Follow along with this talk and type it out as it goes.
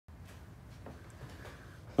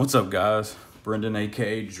What's up, guys? Brendan,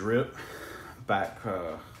 aka Drip, back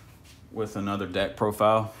with another deck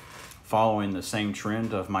profile, following the same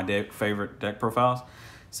trend of my favorite deck profiles.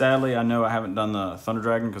 Sadly, I know I haven't done the Thunder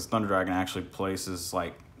Dragon because Thunder Dragon actually places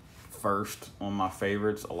like first on my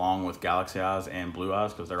favorites, along with Galaxy Eyes and Blue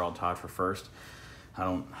Eyes, because they're all tied for first.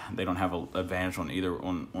 They don't have an advantage on either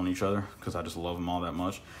on each other because I just love them all that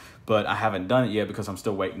much. But I haven't done it yet because I'm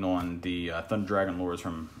still waiting on the Thunder Dragon Lures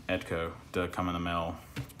from Edco to come in the mail.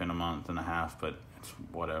 It's been a month and a half, but it's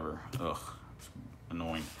whatever. Ugh, it's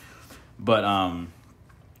annoying. But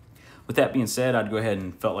with that being said, I'd go ahead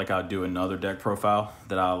and felt like I'd do another deck profile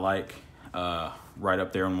that I like right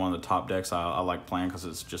up there on one of the top decks I like playing because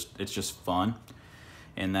it's just fun,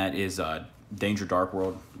 and that is Danger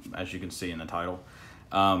Darkworld, as you can see in the title.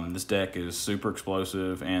 This deck is super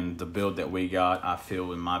explosive, and the build that we got, I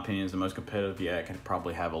feel, in my opinion, is the most competitive. Yeah, it can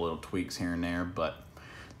probably have a little tweaks here and there, but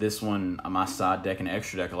this one, my side deck and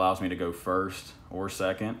extra deck allows me to go first or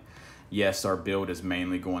second. Yes, our build is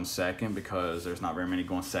mainly going second because there's not very many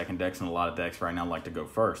going second decks, and a lot of decks right now like to go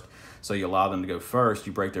first. So you allow them to go first,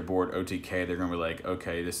 you break their board OTK, they're going to be like,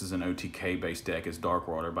 okay, this is an OTK-based deck, it's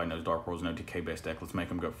Darkworld. Everybody knows Darkworld's an OTK-based deck, let's make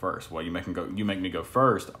them go first. Well, you make me go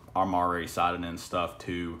first, I'm already sided in stuff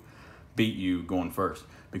to beat you going first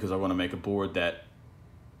because I want to make a board that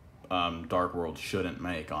Darkworld shouldn't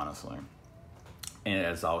make, honestly. And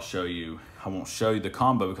as I'll show you, I won't show you the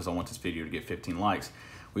combo because I want this video to get 15 likes.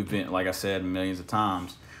 We've been, like I said, millions of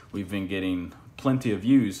times, we've been getting plenty of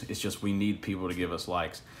views. It's just we need people to give us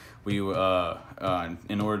likes. In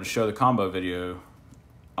order to show the combo video,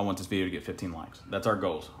 I want this video to get 15 likes. That's our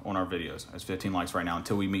goals on our videos. It's 15 likes right now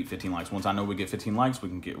until we meet 15 likes. Once I know we get 15 likes, we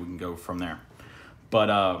can go from there.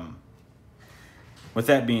 But with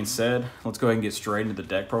that being said, let's go ahead and get straight into the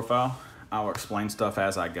deck profile. I'll explain stuff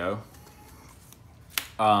as I go.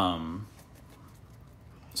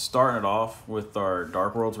 Starting it off with our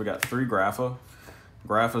Dark Worlds, we got 3 Grapha.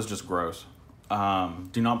 Grapha's just gross.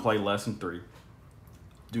 Do not play less than 3.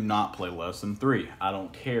 Do not play less than 3. I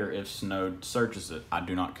don't care if Snowed searches it. I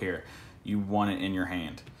do not care. You want it in your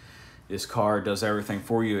hand. This card does everything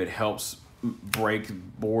for you. It helps break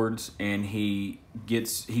boards, and he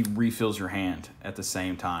refills your hand at the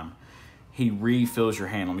same time. He refills your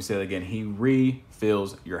hand. Let me say that again. He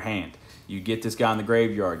refills your hand. You get this guy in the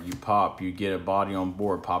graveyard, you pop, you get a body on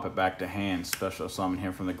board, pop it back to hand, special summon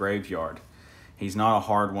him from the graveyard. He's not a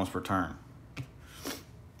hard once per turn.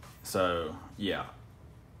 So, yeah.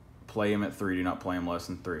 Play him at 3, do not play him less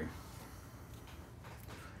than 3.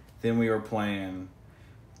 Then we are playing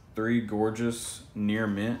 3 Gorgeous Near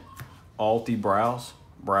Mint, Alti Browse.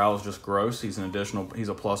 Browse just gross, he's a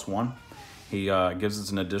 +1. He gives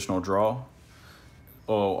us an additional draw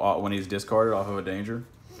when he's discarded off of a danger.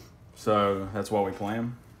 So that's why we play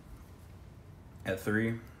him at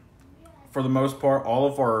 3. For the most part, all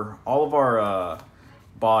of our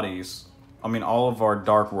bodies, all of our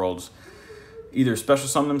Dark Worlds, either special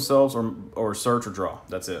summon themselves or search or draw.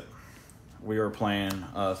 That's it. We are playing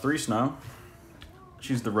 3 Snow.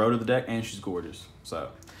 She's the road of the deck, and she's gorgeous. So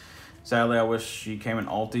sadly, I wish she came in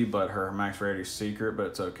ulti, but her max rarity is secret, but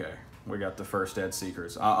it's okay. We got the first dead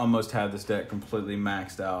secrets. I almost had this deck completely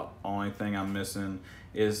maxed out. Only thing I'm missing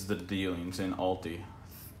is the dealings in ulti.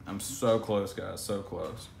 I'm so close, guys, so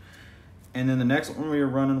close. And then the next one we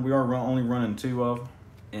are only running 2 of,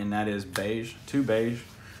 and that is beige. 2 beige.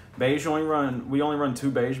 Beige we only run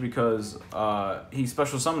 2 beige because he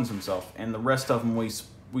special summons himself, and the rest of them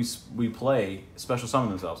we play special summon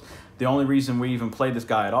themselves. The only reason we even play this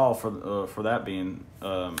guy at all, for that being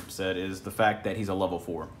said, is the fact that he's a level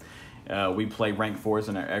 4. We play rank 4s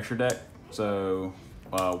in our extra deck, so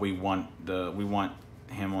we want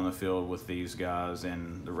him on the field with these guys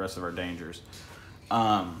and the rest of our dangers.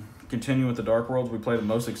 Continuing with the Dark Worlds, we play the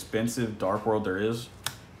most expensive Dark World there is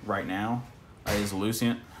right now. Is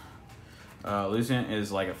Lucient. Lucient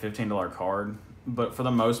is like a $15 card, but for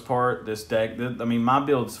the most part, this deck, my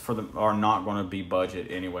builds are not going to be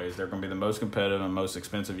budget anyways. They're going to be the most competitive and most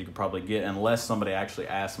expensive you could probably get, unless somebody actually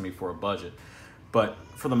asks me for a budget. But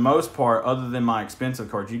for the most part, other than my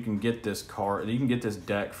expensive cards, you can get this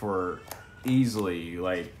deck for easily,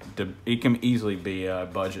 it can easily be a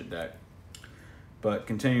budget deck. But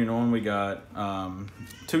continuing on, we got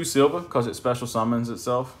 2 Silva because it special summons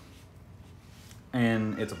itself,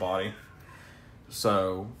 and it's a body,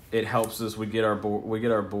 so it helps us. We get our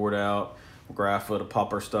board out, Grapha to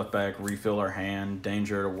pop our stuff back, refill our hand,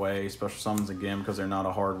 danger it away, special summons again because they're not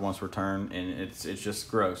a hard once per turn, and it's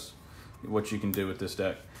just gross what you can do with this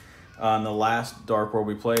deck. The last Dark World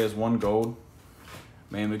we play is 1 gold,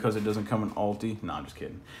 mainly because it doesn't come in ulti. No, I'm just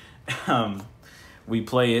kidding. We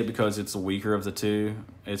play it because it's the weaker of the two.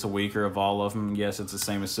 It's a weaker of all of them. Yes, it's the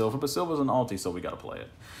same as Silva, but Silva's an ulti, so we got to play it.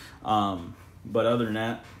 But other than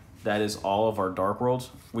that, that is all of our Dark Worlds.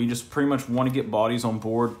 We just pretty much want to get bodies on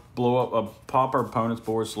board, pop our opponent's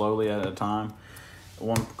board slowly at a time,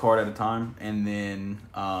 one card at a time, and then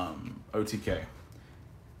OTK.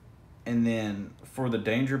 And then for the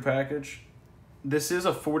Danger package, this is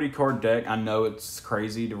a 40-card deck. I know it's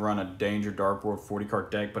crazy to run a Danger Dark World 40-card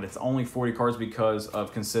deck, but it's only 40 cards because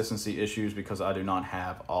of consistency issues, because I do not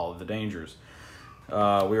have all of the Dangers. We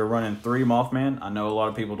are running 3 Mothman. I know a lot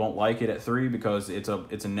of people don't like it at 3 because it's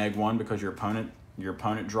a neg 1 because your opponent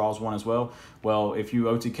draws 1 as well. Well, if you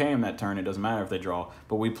OTK him that turn, it doesn't matter if they draw.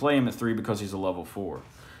 But we play him at 3 because he's a level 4.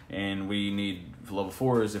 And we need level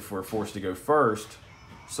 4s if we're forced to go first,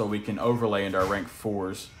 so we can overlay into our rank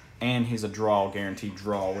 4s. And he's a guaranteed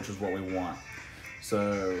draw, which is what we want.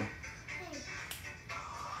 So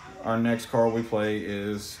our next card we play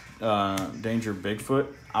is Danger Bigfoot.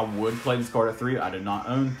 I would play this card at 3. I did not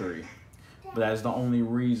own 3. But that is the only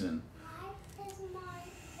reason. Why is my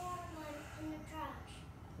watermelon in the trash?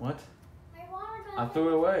 What? My watermelon. I threw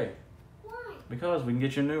it away. Why? Because we can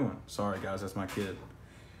get you a new one. Sorry, guys. That's my kid.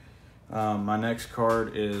 My next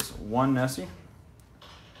card is 1 Nessie,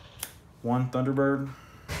 1 Thunderbird,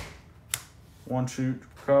 1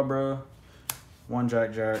 Chupacabra, 1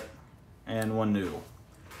 Jack, and 1 Noodle.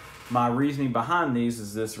 My reasoning behind these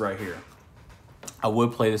is this right here. I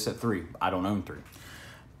would play this at 3. I don't own 3.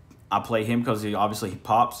 I play him because he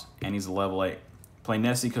pops, and he's a level 8. Play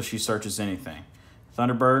Nessie because she searches anything.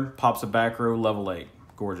 Thunderbird pops a back row, level 8.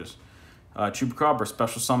 Gorgeous. Chupacabra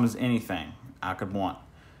special summons anything I could want.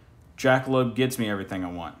 Jackalope gets me everything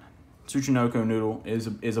I want. Tsuchinoko Noodle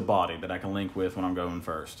is a body that I can link with when I'm going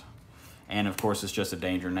first. And, of course, it's just a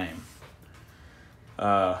Danger name.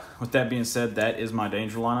 With that being said, that is my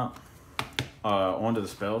Danger lineup. On to the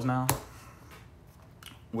spells now.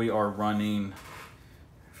 We are running,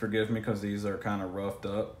 forgive me because these are kind of roughed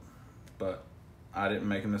up, but I didn't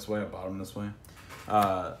make them this way. I bought them this way.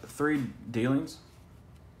 3 Dealings.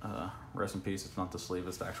 Rest in peace, it's not the sleeve,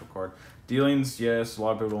 it's the actual card. Dealings, yes, a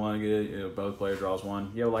lot of people want to get it. Both player draws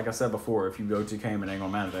 1. Yeah, like I said before, if you go to Cayman, it ain't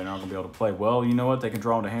gonna matter. They're not gonna be able to play. Well, you know what? They can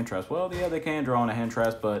draw into hand traps. Well, yeah, they can draw into hand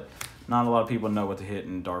traps, but not a lot of people know what to hit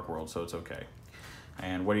in Dark World, so it's okay.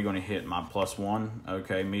 And what are you going to hit? My +1?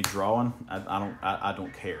 Okay, me drawing? I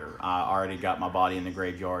don't care. I already got my body in the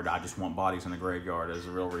graveyard. I just want bodies in the graveyard. That's the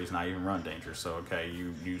real reason I even run Danger. So, okay,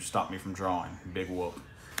 you stopped me from drawing. Big whoop.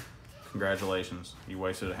 Congratulations. You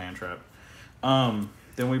wasted a hand trap.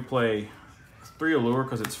 Then we play 3 Allure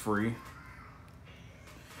because it's free.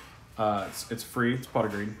 It's free. It's Pot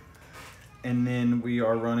of Greed. And then we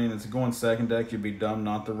are running, it's going second deck. You'd be dumb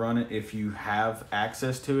not to run it if you have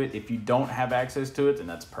access to it. If you don't have access to it, then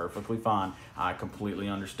that's perfectly fine. I completely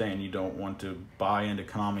understand. You don't want to buy into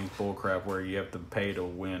Konami's bullcrap where you have to pay to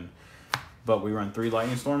win. But we run 3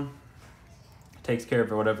 Lightning Storm. Takes care of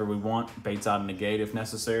whatever we want. Baits out a negate if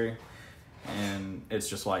necessary. And it's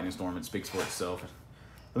just Lightning Storm. It speaks for itself.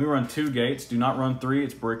 Then we run 2 Gates. Do not run 3.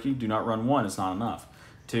 It's bricky. Do not run 1. It's not enough.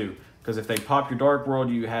 2. Because if they pop your Dark World,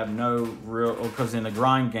 you have no real... Because in the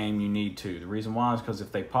grind game, you need 2. The reason why is because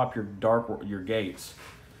if they pop your Gates,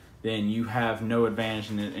 then you have no advantage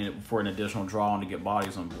in it for an additional draw and to get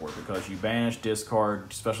bodies on board. Because you banish,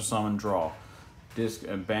 discard, special summon, draw.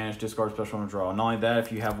 Banish, discard, special summon, draw. Not only that,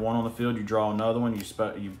 if you have 1 on the field, you draw another one.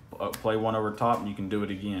 You play 1 over top, and you can do it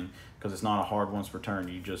again. Because it's not a hard once per turn.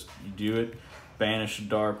 You do it. Banish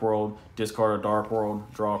Dark World, discard a Dark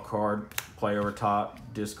World, draw a card, play over top,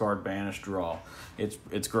 discard, banish, draw.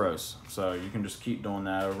 It's gross. So you can just keep doing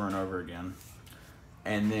that over and over again.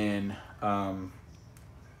 And then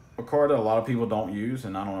a card that a lot of people don't use,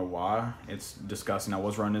 and I don't know why. It's disgusting. I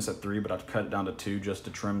was running this at 3, but I cut it down to 2 just to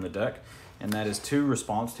trim the deck. And that is 2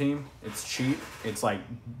 Response Team. It's cheap. It's like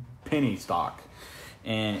penny stock.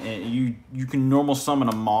 And you can normal summon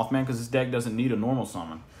a Mothman because this deck doesn't need a normal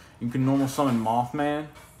summon. You can normal summon Mothman,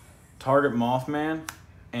 target Mothman,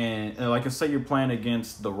 and like I say you're playing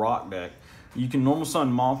against the Rock deck. You can normal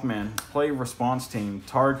summon Mothman, play Response Team,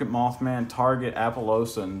 target Mothman, target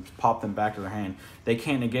Appaloosa, and pop them back to their hand. They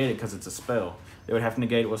can't negate it because it's a spell. They would have to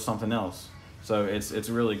negate it with something else. So it's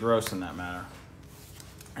really gross in that matter.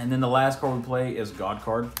 And then the last card we play is God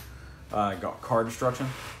Card. Card Destruction.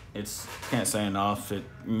 Can't say enough.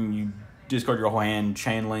 You discard your whole hand,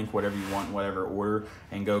 chain link, whatever you want, whatever order,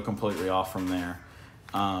 and go completely off from there.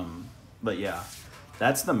 But yeah,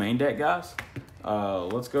 that's the main deck, guys.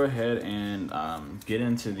 Let's go ahead and get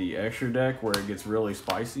into the extra deck where it gets really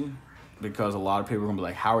spicy, because a lot of people are going to be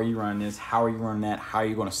like, how are you running this? How are you running that? How are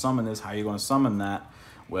you going to summon this? How are you going to summon that?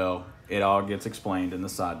 Well, It all gets explained in the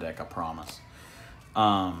side deck, I promise.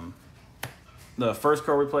 The first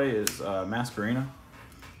card we play is Masquerena.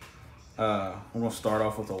 We're going to start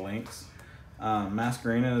off with the links.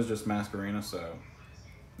 Masquerena is just Masquerena, so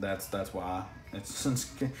that's why.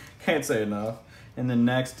 It's can't say enough. And then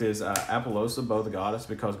next is Apollosa, Bow the Goddess,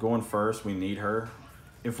 because going first, we need her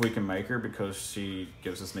if we can make her, because she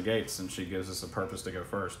gives us negates and she gives us a purpose to go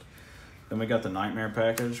first. Then we got the Nightmare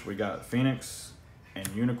package. We got Phoenix and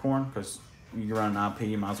Unicorn, because you run an IP,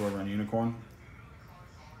 you might as well run Unicorn.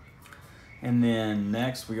 And then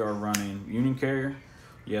next we are running Union Carrier.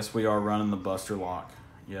 Yes, we are running the Buster Lock.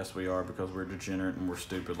 Yes, we are, because we're degenerate and we're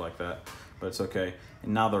stupid like that. But it's okay.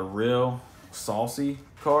 And now the real saucy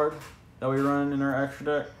card that we run in our extra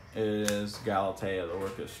deck is Galatea, the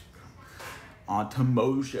Orcish.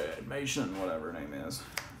 Automation, whatever her name is.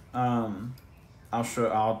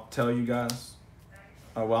 I'll tell you guys.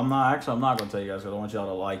 Well, I'm not going to tell you guys, because I want y'all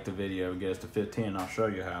to like the video, get us to 15, and I'll show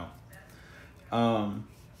you how.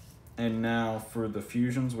 And now for the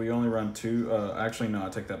fusions, we only run 2. Actually, no, I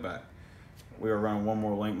take that back. We are running one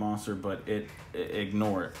more Link monster, but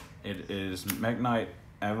ignore it. It is Mech Knight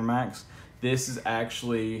Avermax. This is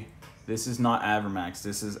not Avermax.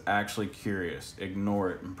 This is actually Curious.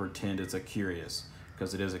 Ignore it and pretend it's a Curious,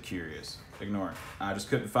 because it is a Curious. Ignore it. I just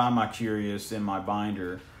couldn't find my Curious in my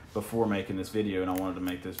binder before making this video, and I wanted to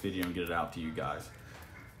make this video and get it out to you guys.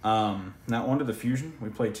 Now on to the fusion. We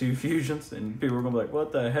play 2 fusions, and people are gonna be like,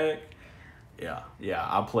 "What the heck?" Yeah.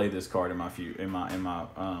 I play this card in my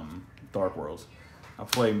Dark Worlds. I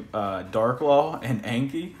play Darklaw and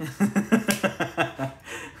Anki.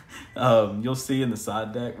 You'll see in the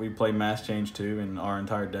side deck we play Mass Change 2, and our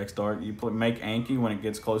entire deck's dark. You make Anki when it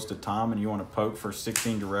gets close to time, and you want to poke for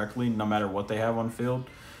 16 directly, no matter what they have on field.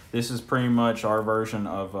 This is pretty much our version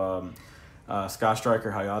of Sky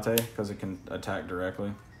Striker Hayate, because it can attack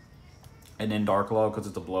directly. And then Darklaw, because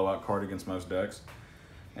it's a blowout card against most decks.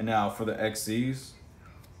 And now for the XZs,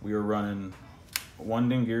 we are running 1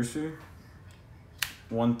 Dingirsu,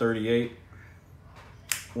 138,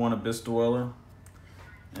 1 Abyss Dweller,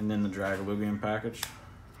 and then the Dragalugian package.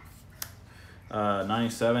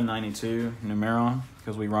 97, 92 Numeron,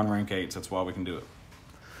 because we run rank 8s, that's why we can do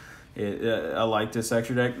it. I like this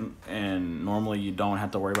extra deck, and normally you don't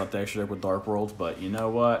have to worry about the extra deck with Dark Worlds, but you know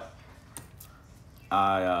what?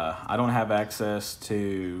 I don't have access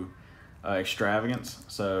to Extravagance,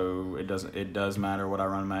 so it does matter what I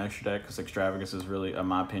run in my extra deck, because Extravagance is really, in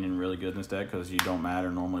my opinion, really good in this deck, because you don't matter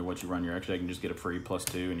normally what you run your extra deck. You can just get a free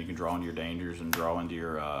 +2, and you can draw into your dangers and draw into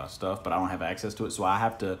your stuff, but I don't have access to it, so I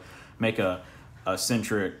have to make a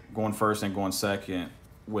centric going first and going second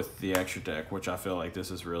with the extra deck, which I feel like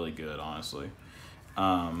this is really good, honestly.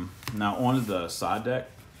 Now on to the side deck.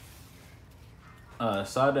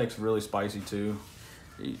 Side deck's really spicy too.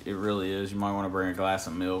 It really is. You might want to bring a glass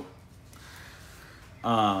of milk.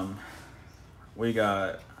 We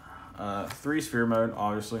got 3 sphere mode,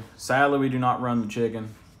 obviously. Sadly, we do not run the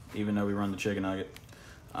chicken, even though we run the chicken nugget.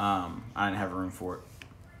 I didn't have room for it.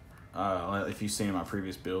 If you've seen in my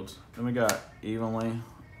previous builds. Then we got evenly.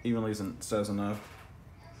 Evenly says enough.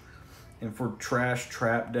 And for trash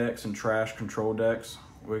trap decks and trash control decks,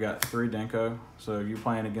 we got 3 Denko. So if you're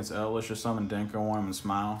playing against Elvish, just summon Denko on them and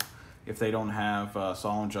smile. If they don't have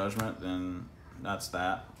Solemn Judgment, then that's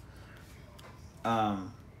that.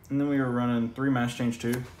 And then we were running 3 Mass Change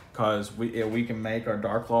 2, because we can make our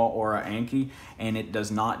Darklaw or our Anki, and it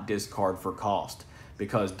does not discard for cost.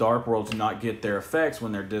 Because Dark Worlds do not get their effects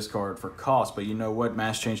when they're discarded for cost. But you know what?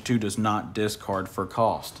 Mass Change 2 does not discard for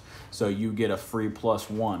cost. So you get a free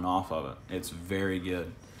 +1 off of it. It's very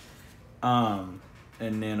good. And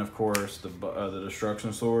then, of course, the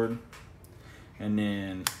Destruction Sword. And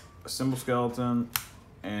then a Symbol Skeleton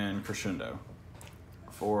and Crescendo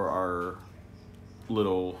for our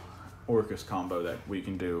little Orcus combo that we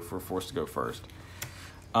can do if we're forced to go first.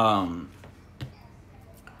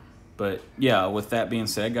 But yeah, with that being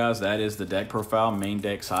said, guys, that is the deck profile, main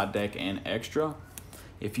deck, side deck, and extra.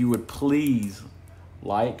 If you would please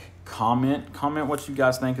comment what you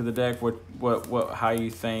guys think of the deck, how you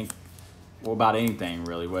think about anything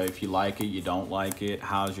really. Well, if you like it, you don't like it,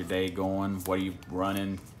 how's your day going? What are you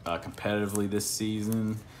running competitively this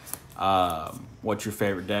season? What's your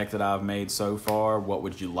favorite deck that I've made so far? What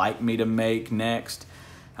would you like me to make next?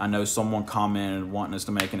 I know someone commented wanting us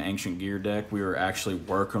to make an Ancient Gear deck. We are actually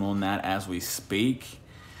working on that as we speak.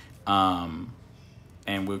 And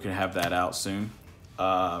we can have that out soon.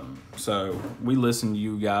 So we listen to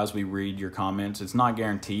you guys. We read your comments. It's not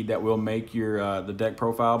guaranteed that we'll make your the deck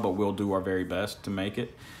profile, but we'll do our very best to make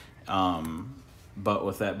it. But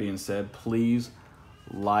with that being said, please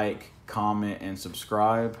like, comment, and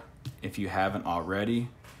subscribe. if you haven't already,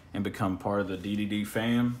 and become part of the DDD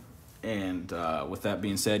fam. And with that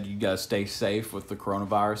being said, you guys stay safe with the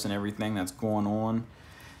coronavirus and everything that's going on.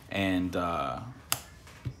 And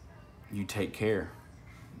you take care.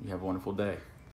 You have a wonderful day.